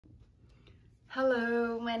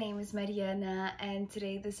Hello, my name is Mariana, and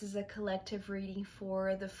today this is a collective reading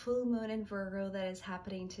for the full moon in Virgo that is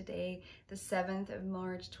happening today, the 7th of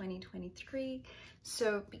March 2023.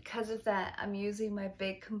 So because of that, I'm using my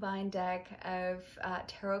big combined deck of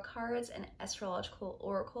tarot cards and astrological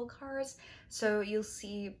oracle cards. So you'll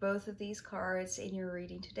see both of these cards in your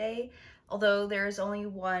reading today, although there is only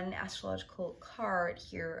one astrological card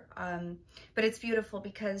here. But it's beautiful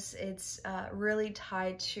because it's really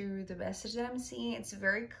tied to the message that I'm seeing. It's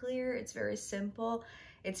very clear, it's very simple,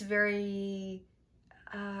 it's very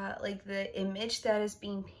like the image that is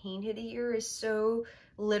being painted here is so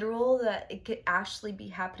literal that it could actually be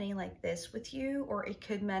happening like this with you, or it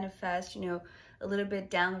could manifest, you know, a little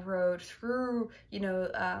bit down the road through, you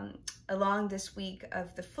know, along this week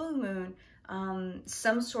of the full moon,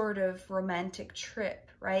 some sort of romantic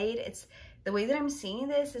trip, right? It's the way that I'm seeing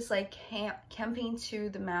this is like camping to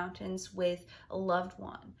the mountains with a loved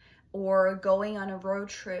one, or going on a road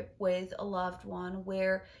trip with a loved one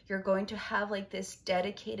where you're going to have like this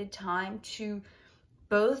dedicated time to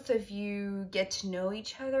both of you get to know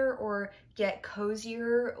each other or get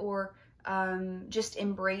cozier or just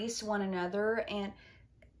embrace one another. And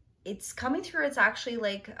it's coming through, it's actually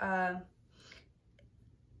like a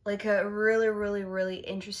really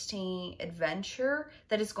interesting adventure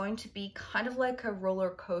that is going to be kind of like a roller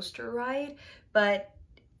coaster ride, but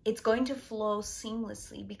it's going to flow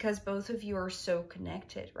seamlessly because both of you are so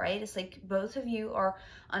connected, right? It's like both of you are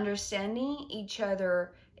understanding each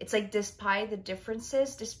other. It's like despite the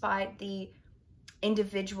differences, despite the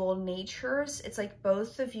individual natures, it's like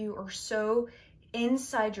both of you are so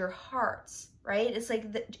inside your hearts, right? It's like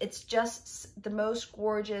it's just the most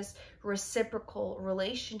gorgeous reciprocal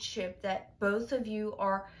relationship that both of you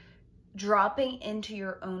are dropping into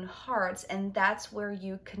your own hearts, and that's where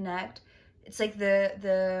you connect. It's like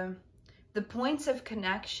the points of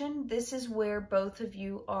connection. This is where both of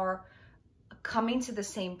you are coming to the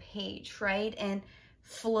same page, right? And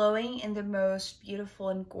flowing in the most beautiful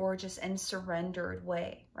and gorgeous and surrendered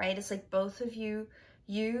way, right? It's like both of you,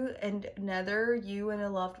 you and a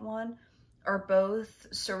loved one, are both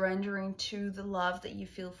surrendering to the love that you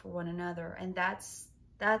feel for one another. And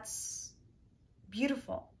that's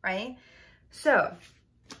beautiful, right? So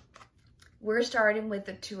we're starting with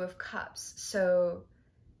the Two of Cups. So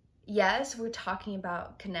yes, we're talking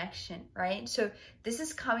about connection, right? So this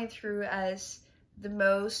is coming through as the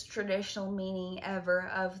most traditional meaning ever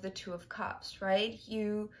of the Two of Cups, right?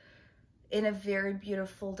 You, in a very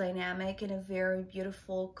beautiful dynamic, in a very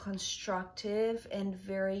beautiful, constructive, and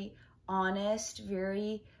very honest,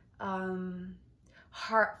 very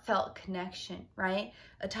heartfelt connection, right?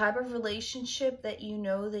 A type of relationship that you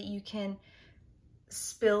know that you can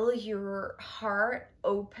spill your heart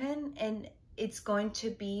open and it's going to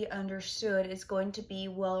be understood, it's going to be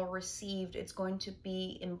well received, it's going to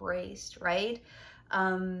be embraced, right?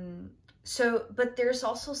 But there's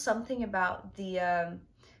also something about the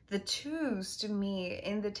twos to me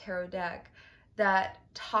in the tarot deck that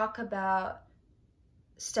talk about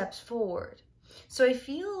steps forward. So I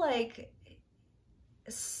feel like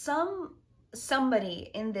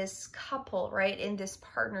somebody in this couple, right, in this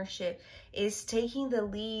partnership, is taking the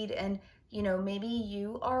lead, and you know, maybe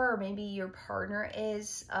you are, or maybe your partner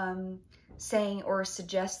is saying or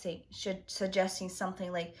suggesting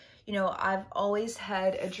something like, you know, I've always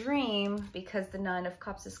had a dream, because the Nine of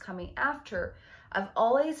Cups is coming after. I've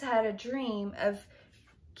always had a dream of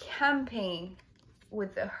camping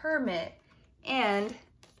with the Hermit and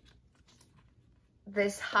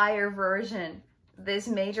this higher version, this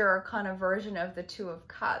major arcana version of the Two of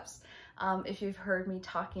Cups. If you've heard me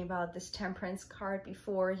talking about this Temperance card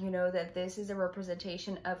before, you know that this is a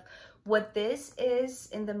representation of what this is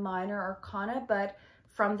in the minor arcana, but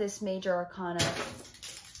from this major arcana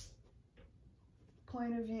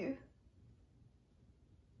point of view.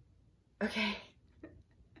 Okay.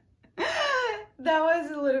 That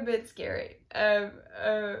was a little bit scary.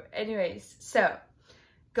 Anyways, so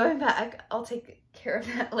going back, I'll take care of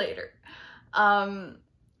that later.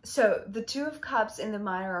 So the Two of Cups in the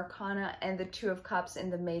minor arcana and the Two of Cups in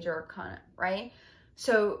the major arcana, right?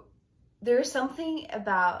 So there's something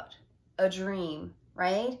about a dream,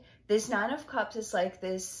 right? This Nine of Cups is like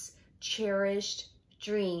this cherished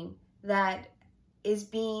dream that is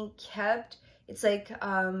being kept. It's like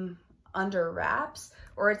under wraps,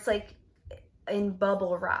 or it's like in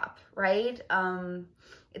bubble wrap, right?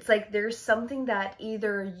 It's like there's something that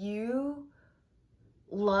either you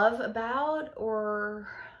love about or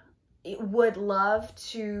would love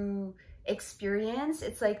to experience.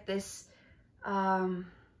 It's like this,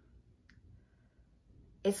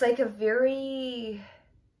 it's like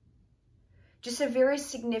just a very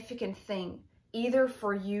significant thing either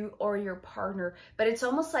for you or your partner. But it's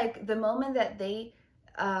almost like the moment that they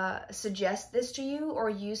suggest this to you, or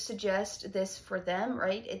you suggest this for them,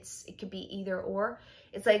 right? It could be either or.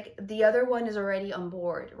 It's like the other one is already on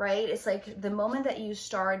board, right? It's like the moment that you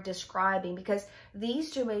start describing, because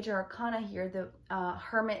these two major arcana here, the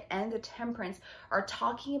Hermit and the Temperance, are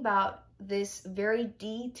talking about this very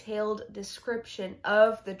detailed description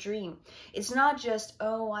of the dream. It's not just,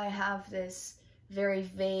 oh, I have this very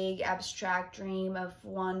vague, abstract dream of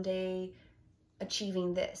one day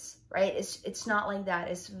achieving this, right? It's not like that.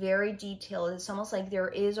 It's very detailed. It's almost like there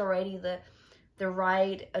is already the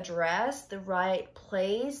right address, the right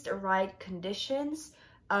place, the right conditions.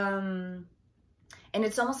 And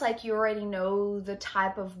it's almost like you already know the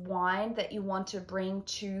type of wine that you want to bring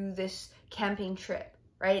to this camping trip,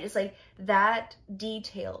 right? It's like that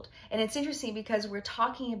detailed. And it's interesting because we're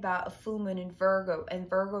talking about a full moon in Virgo, and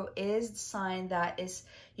Virgo is the sign that is,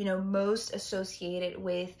 you know, most associated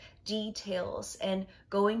with details and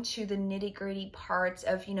going to the nitty-gritty parts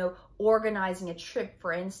of, you know, organizing a trip,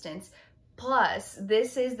 for instance. Plus,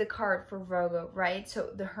 this is the card for Virgo, right? So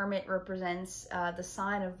the Hermit represents the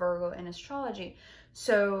sign of Virgo in astrology.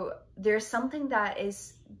 So there's something that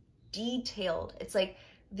is detailed. It's like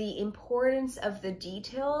the importance of the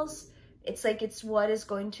details. It's like it's what is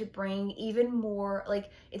going to bring even more, like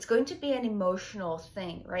it's going to be an emotional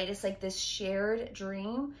thing, right? It's like this shared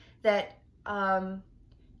dream that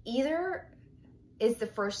either is the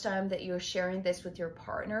first time that you're sharing this with your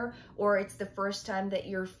partner, or it's the first time that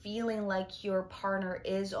you're feeling like your partner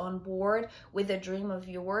is on board with a dream of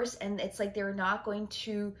yours, and it's like they're not going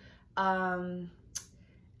to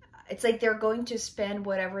it's like they're going to spend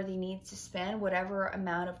whatever they need to spend, whatever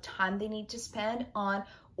amount of time they need to spend on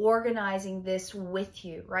organizing this with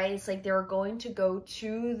you, right? It's like they're going to go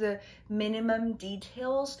to the minimum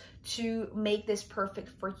details to make this perfect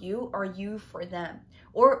for you, or you for them.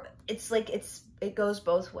 Or it's like it goes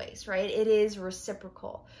both ways, right? It is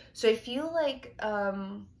reciprocal. So I feel like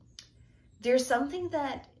there's something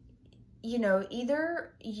that, you know,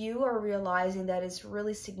 either you are realizing that is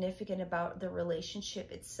really significant about the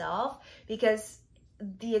relationship itself, because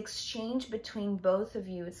the exchange between both of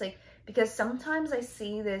you, it's like, because sometimes I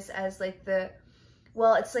see this as like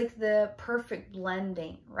it's like the perfect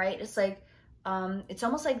blending, right? It's like, it's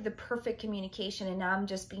almost like the perfect communication. And now I'm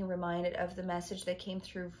just being reminded of the message that came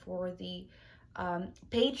through for the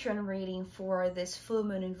patron reading for this full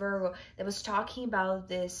moon in Virgo, that was talking about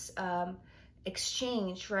this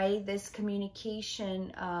exchange, right? This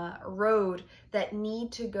communication road that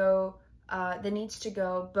needs to go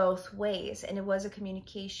both ways. And it was a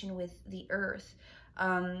communication with the earth.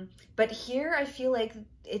 But here I feel like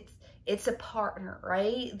it's a partner,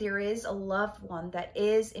 right? There is a loved one that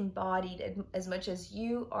is embodied as much as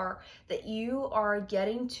you are, that you are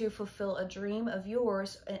getting to fulfill a dream of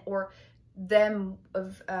yours, or them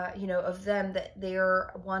of them that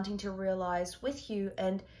they're wanting to realize with you.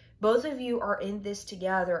 And both of you are in this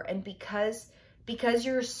together. And because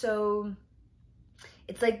you're so,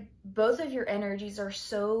 it's like both of your energies are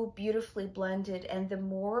so beautifully blended, and the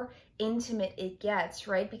more intimate it gets,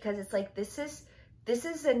 right? Because it's like this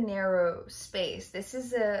is a narrow space. This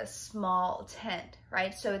is a small tent,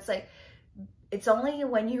 right? So it's like, it's only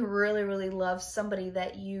when you really, really love somebody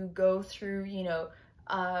that you go through, you know,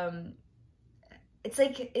 it's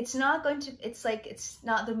like, it's not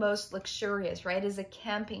the most luxurious, right? It's a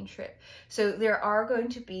camping trip. So there are going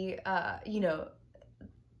to be, you know,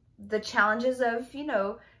 the challenges of, you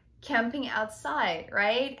know, camping outside,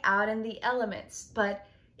 right? Out in the elements. But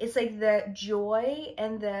it's like the joy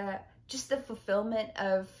and just the fulfillment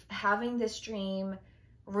of having this dream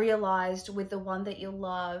realized with the one that you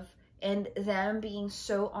love, and them being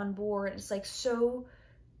so on board. It's like so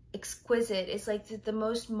exquisite. It's like the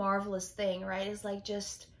most marvelous thing, right? It's like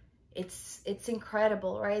just, it's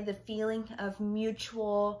incredible, right? The feeling of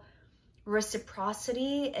mutual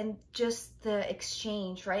reciprocity and just the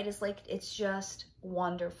exchange, right? It's like, it's just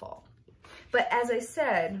wonderful. But as I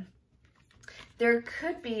said, there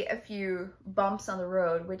could be a few bumps on the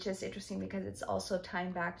road, which is interesting because it's also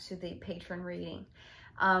tying back to the patron reading.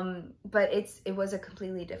 But it was a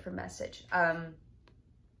completely different message.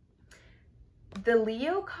 The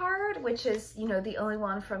Leo card, which is, you know, the only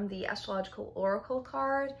one from the Astrological Oracle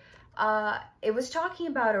card, it was talking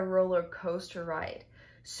about a roller coaster ride.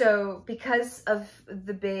 So because of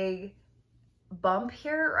the big bump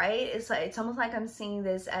here, right, it's like, it's almost like I'm seeing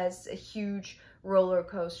this as a huge roller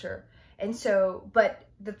coaster. And so, but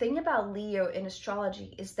the thing about Leo in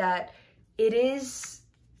astrology is that it is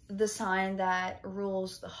the sign that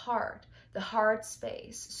rules the heart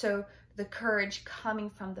space. So the courage coming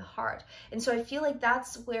from the heart. And so I feel like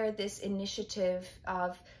that's where this initiative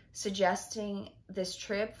of suggesting this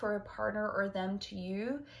trip for a partner or them to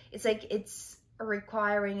you, it's like it's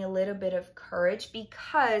requiring a little bit of courage,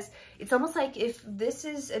 because it's almost like if this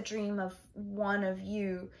is a dream of one of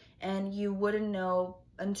you and you wouldn't know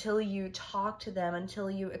until you talk to them, until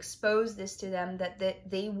you expose this to them, that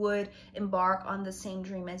they would embark on the same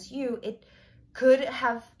dream as you, it could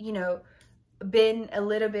have, you know, been a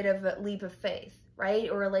little bit of a leap of faith, right?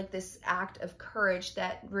 Or like this act of courage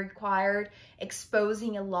that required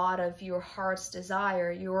exposing a lot of your heart's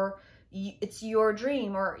desire. It's your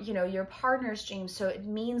dream, or, you know, your partner's dream, so it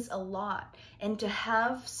means a lot. And to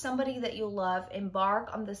have somebody that you love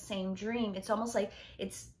embark on the same dream, it's almost like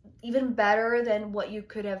it's even better than what you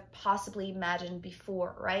could have possibly imagined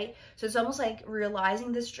before, right? So it's almost like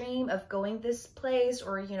realizing this dream of going this place,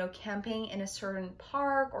 or, you know, camping in a certain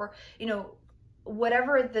park, or, you know,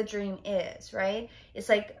 whatever the dream is, right? It's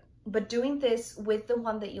like, but doing this with the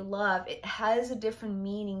one that you love, it has a different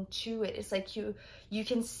meaning to it. It's like you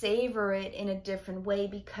can savor it in a different way,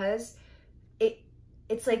 because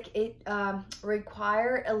it's like it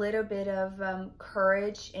require a little bit of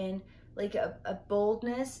courage and like a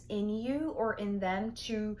boldness in you or in them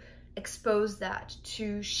to expose that,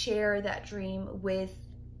 to share that dream with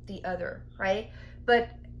the other, right? But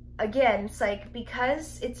again, it's like,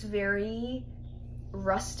 because it's very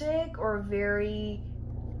rustic or very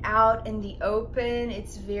out in the open,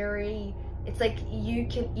 it's like you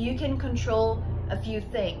can control a few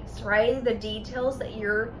things, right? The details that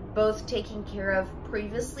you're both taking care of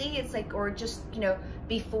previously, it's like, or just, you know,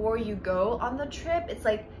 before you go on the trip, it's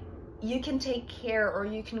like you can take care, or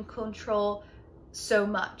you can control so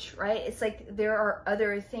much, right? It's like there are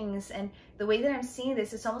other things. And the way that I'm seeing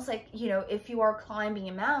this, it's almost like, you know, if you are climbing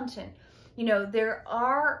a mountain, you know, there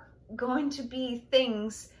are going to be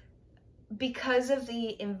things, because of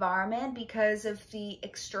the environment, because of the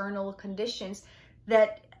external conditions,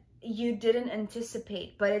 that you didn't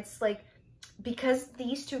anticipate. But it's like, because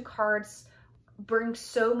these two cards bring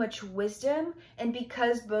so much wisdom, and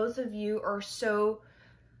because both of you are so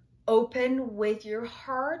open with your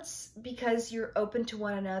hearts, because you're open to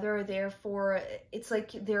one another, therefore it's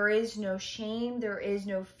like there is no shame, there is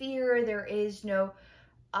no fear, there is no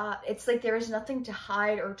it's like there is nothing to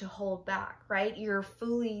hide or to hold back, right? You're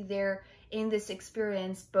fully there in this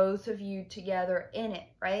experience, both of you together in it,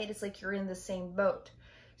 right? It's like you're in the same boat.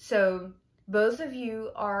 So both of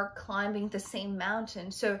you are climbing the same mountain.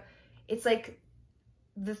 So it's like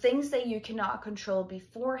the things that you cannot control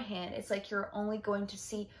beforehand, it's like you're only going to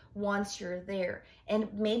see once you're there. And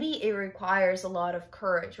maybe it requires a lot of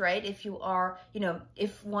courage, right? If you are, you know,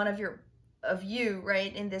 if one of you,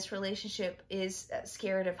 right, in this relationship is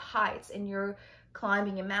scared of heights, and you're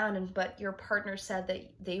climbing a mountain, but your partner said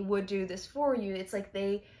that they would do this for you, it's like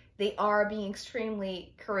they are being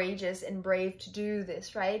extremely courageous and brave to do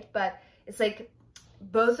this, right? But it's like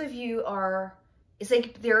both of you are, it's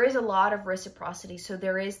like there is a lot of reciprocity. So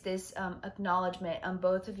there is this acknowledgement on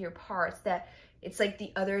both of your parts that it's like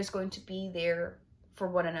the other is going to be there for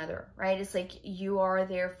one another, right? It's like you are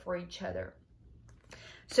there for each other.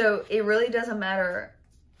 So it really doesn't matter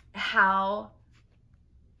how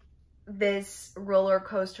this roller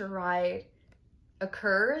coaster ride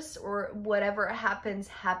occurs, or whatever happens,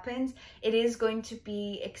 it is going to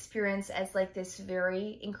be experienced as like this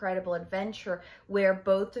very incredible adventure where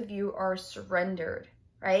both of you are surrendered,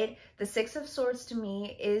 right? The Six of Swords to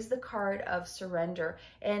me is the card of surrender.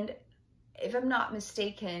 And if I'm not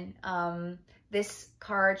mistaken, this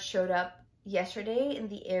card showed up yesterday in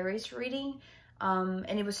the Aries reading.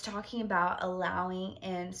 And it was talking about allowing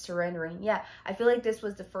and surrendering. Yeah, I feel like this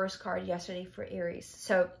was the first card yesterday for Aries.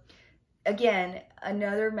 So again,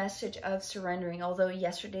 another message of surrendering, although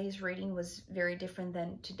yesterday's reading was very different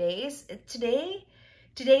than today's. Today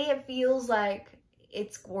it feels like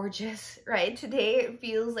it's gorgeous, right? Today it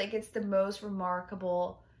feels like it's the most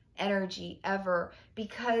remarkable energy ever,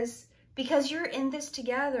 because you're in this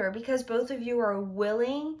together, because both of you are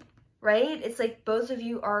willing, right? It's like both of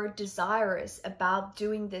you are desirous about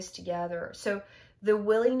doing this together. So the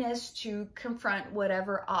willingness to confront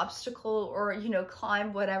whatever obstacle, or, you know,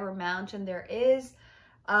 climb whatever mountain there is,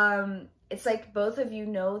 it's like both of you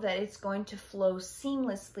know that it's going to flow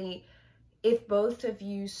seamlessly if both of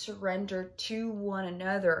you surrender to one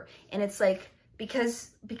another. And it's like,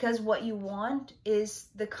 because what you want is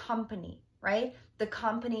the company, right? The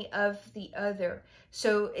company of the other.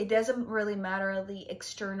 So it doesn't really matter the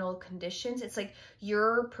external conditions. It's like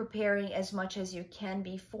you're preparing as much as you can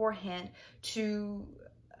beforehand to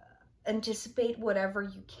anticipate whatever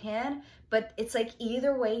you can. But it's like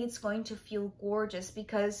either way, it's going to feel gorgeous,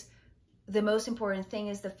 because the most important thing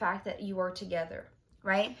is the fact that you are together,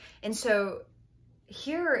 right? And so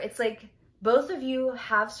here it's like both of you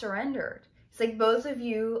have surrendered. It's like both of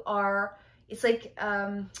you are, it's like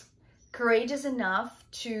courageous enough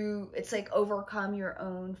to, it's like overcome your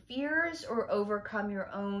own fears or overcome your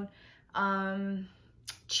own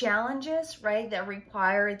challenges, right, that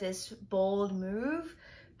require this bold move.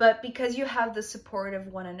 But because you have the support of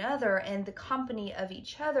one another and the company of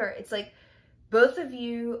each other, it's like both of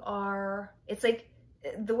you are, it's like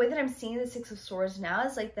the way that I'm seeing the Six of Swords now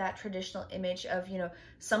is like that traditional image of, you know,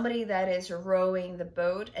 somebody that is rowing the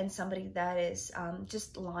boat and somebody that is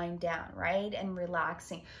just lying down, right, and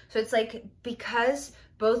relaxing. So it's like because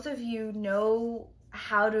both of you know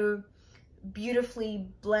how to beautifully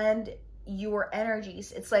blend your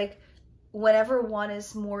energies, it's like whenever one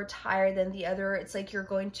is more tired than the other, it's like you're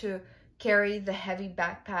going to carry the heavy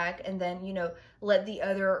backpack and then, you know, let the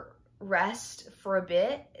other rest for a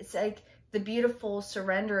bit. It's like the beautiful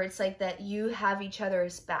surrender. It's like that you have each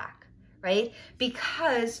other's back, right?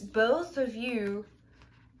 Because both of you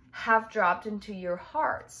have dropped into your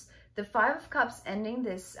hearts. The Five of Cups ending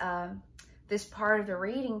this this part of the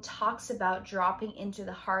reading talks about dropping into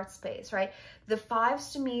the heart space, right? The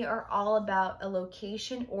fives to me are all about a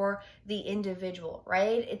location or the individual,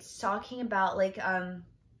 right? It's talking about like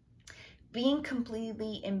being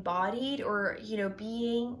completely embodied, or, you know,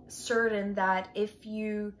 being certain that if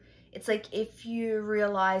you, it's like if you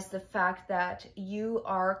realize the fact that you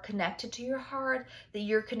are connected to your heart, that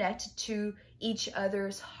you're connected to each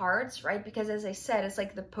other's hearts, right? Because as I said, it's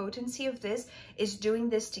like the potency of this is doing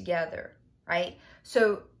this together, right?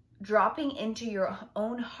 So dropping into your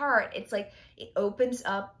own heart, it's like it opens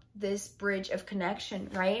up this bridge of connection,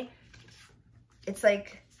 right? It's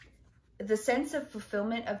like the sense of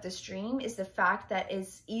fulfillment of this dream is the fact that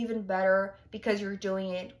it's even better because you're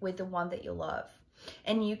doing it with the one that you love.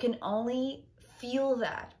 And you can only feel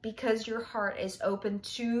that because your heart is open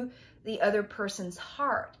to the other person's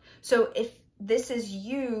heart. So if this is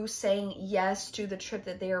you saying yes to the trip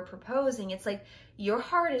that they are proposing, it's like your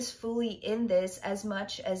heart is fully in this as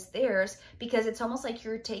much as theirs, because it's almost like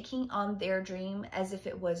you're taking on their dream as if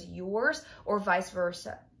it was yours, or vice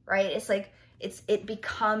versa, right? It's like it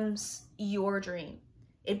becomes your dream.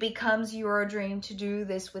 It becomes your dream to do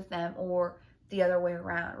this with them, or the other way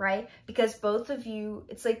around, right? Because both of you,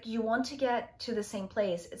 it's like you want to get to the same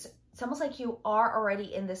place. It's almost like you are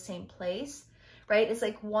already in the same place, right? It's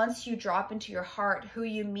like once you drop into your heart, who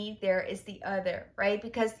you meet there is the other, right?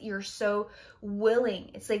 Because you're so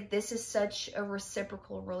willing. It's like this is such a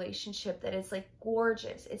reciprocal relationship that it's like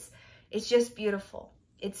gorgeous. It's just beautiful.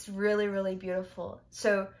 It's really, really beautiful.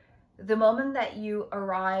 So the moment that you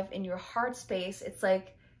arrive in your heart space, it's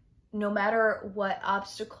like no matter what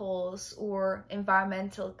obstacles or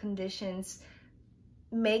environmental conditions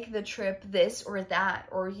make the trip this or that,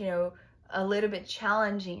 or, you know, a little bit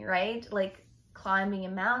challenging, right? Like climbing a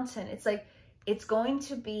mountain, it's like it's going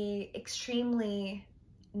to be extremely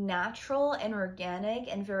natural and organic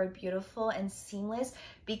and very beautiful and seamless,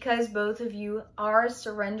 because both of you are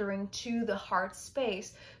surrendering to the heart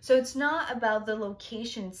space. So it's not about the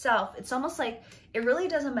location itself. It's almost like it really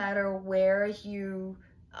doesn't matter where you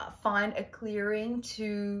find a clearing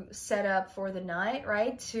to set up for the night,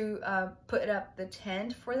 right? To put up the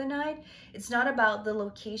tent for the night. It's not about the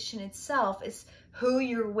location itself. It's who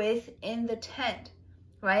you're with in the tent,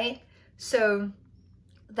 right? So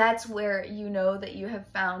that's where you know that you have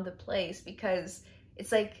found the place, because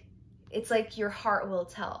it's like your heart will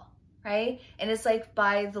tell, right? And it's like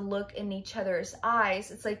by the look in each other's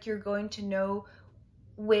eyes, it's like you're going to know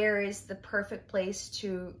where is the perfect place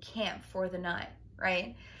to camp for the night,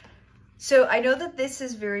 right? So I know that this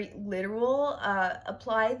is very literal.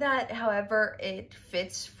 Apply that however it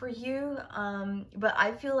fits for you. But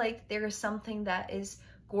I feel like there is something that is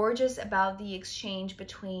gorgeous about the exchange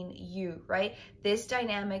between you, right? This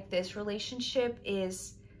dynamic, this relationship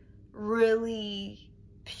is really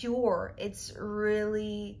pure. It's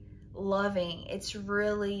really loving. It's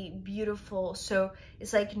really beautiful. So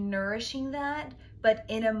it's like nourishing that, but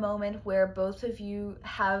in a moment where both of you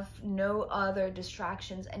have no other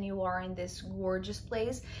distractions and you are in this gorgeous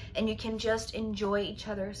place and you can just enjoy each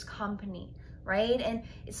other's company, right? And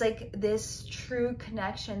it's like this true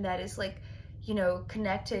connection that is like, you know,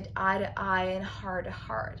 connected eye to eye and heart to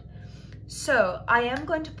heart. So I am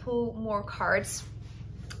going to pull more cards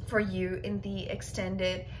for you in the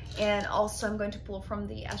extended, and also I'm going to pull from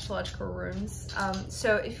the astrological rooms.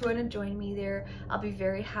 So if you want to join me there, I'll be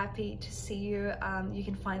very happy to see you. You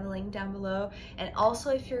can find the link down below. And also,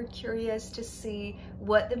 if you're curious to see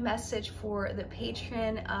what the message for the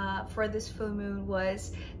patron for this full moon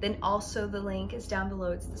was, then also the link is down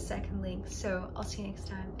below. It's the second link. So I'll see you next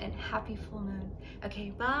time, and happy full moon. Okay,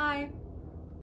 bye.